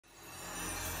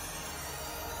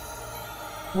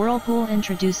Whirlpool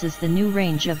introduces the new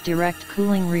range of direct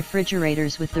cooling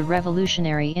refrigerators with the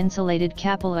revolutionary insulated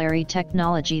capillary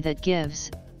technology that gives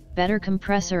better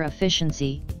compressor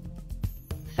efficiency,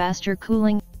 faster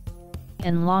cooling,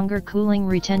 and longer cooling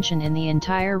retention in the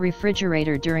entire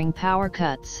refrigerator during power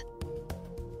cuts.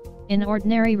 In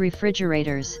ordinary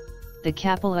refrigerators, the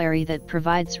capillary that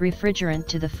provides refrigerant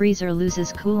to the freezer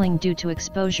loses cooling due to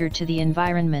exposure to the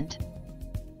environment.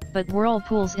 But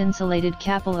Whirlpool's insulated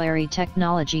capillary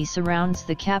technology surrounds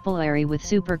the capillary with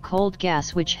super cold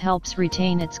gas, which helps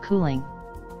retain its cooling.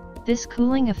 This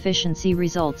cooling efficiency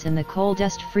results in the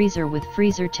coldest freezer with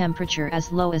freezer temperature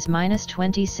as low as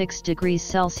 -26 degrees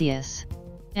Celsius,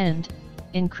 and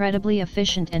incredibly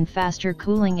efficient and faster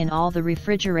cooling in all the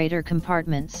refrigerator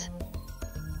compartments.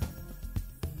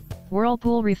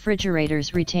 Whirlpool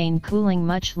refrigerators retain cooling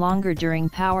much longer during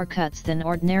power cuts than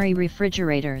ordinary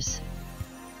refrigerators.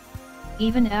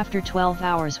 Even after 12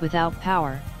 hours without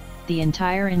power, the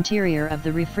entire interior of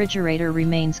the refrigerator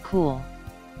remains cool.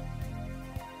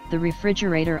 The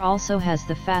refrigerator also has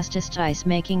the fastest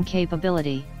ice-making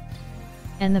capability,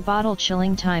 and the bottle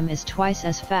chilling time is twice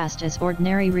as fast as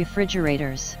ordinary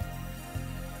refrigerators.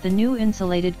 The new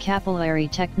insulated capillary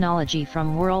technology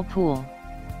from Whirlpool.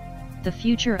 The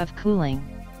future of cooling.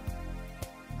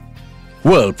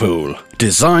 Whirlpool,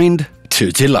 designed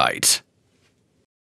to delight.